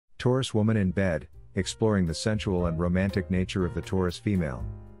Taurus woman in bed, exploring the sensual and romantic nature of the Taurus female.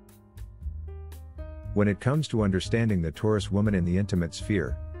 When it comes to understanding the Taurus woman in the intimate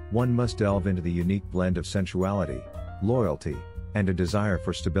sphere, one must delve into the unique blend of sensuality, loyalty, and a desire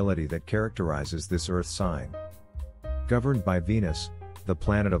for stability that characterizes this earth sign. Governed by Venus, the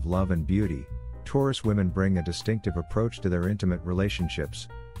planet of love and beauty, Taurus women bring a distinctive approach to their intimate relationships,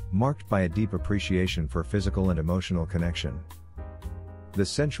 marked by a deep appreciation for physical and emotional connection. The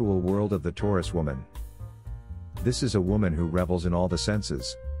sensual world of the Taurus woman. This is a woman who revels in all the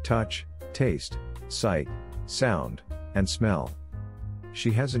senses: touch, taste, sight, sound, and smell. She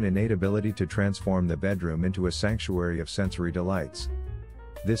has an innate ability to transform the bedroom into a sanctuary of sensory delights.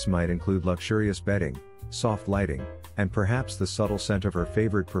 This might include luxurious bedding, soft lighting, and perhaps the subtle scent of her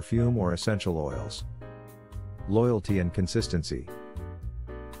favorite perfume or essential oils. Loyalty and consistency.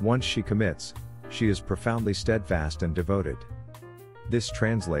 Once she commits, she is profoundly steadfast and devoted. This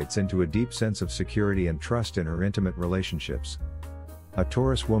translates into a deep sense of security and trust in her intimate relationships. A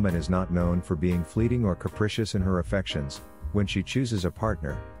Taurus woman is not known for being fleeting or capricious in her affections. When she chooses a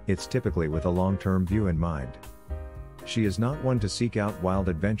partner, it's typically with a long-term view in mind. She is not one to seek out wild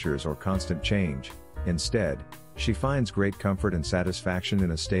adventures or constant change. Instead, she finds great comfort and satisfaction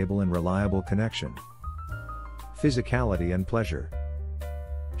in a stable and reliable connection. Physicality and pleasure.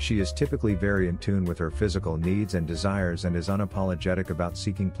 She is typically very in tune with her physical needs and desires and is unapologetic about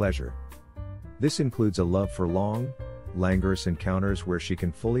seeking pleasure. This includes a love for long, languorous encounters where she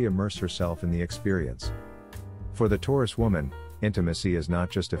can fully immerse herself in the experience. For the Taurus woman, intimacy is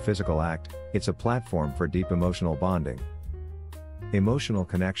not just a physical act, it's a platform for deep emotional bonding. Emotional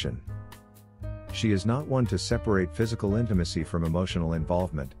connection. She is not one to separate physical intimacy from emotional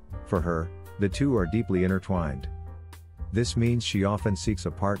involvement. For her, the two are deeply intertwined. This means she often seeks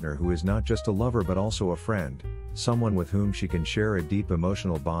a partner who is not just a lover but also a friend, someone with whom she can share a deep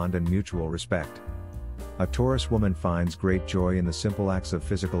emotional bond and mutual respect. A Taurus woman finds great joy in the simple acts of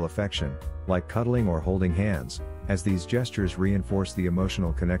physical affection, like cuddling or holding hands, as these gestures reinforce the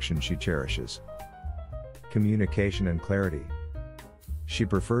emotional connection she cherishes. Communication and clarity. She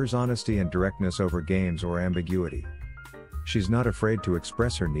prefers honesty and directness over games or ambiguity. She's not afraid to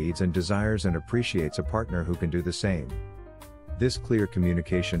express her needs and desires and appreciates a partner who can do the same. This clear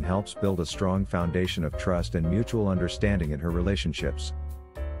communication helps build a strong foundation of trust and mutual understanding in her relationships.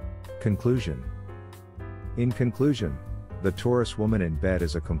 Conclusion. In conclusion, the Taurus woman in bed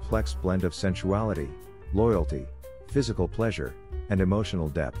is a complex blend of sensuality, loyalty, physical pleasure, and emotional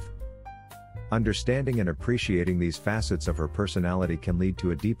depth. Understanding and appreciating these facets of her personality can lead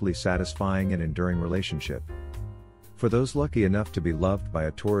to a deeply satisfying and enduring relationship. For those lucky enough to be loved by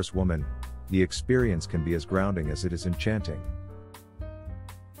a Taurus woman, the experience can be as grounding as it is enchanting.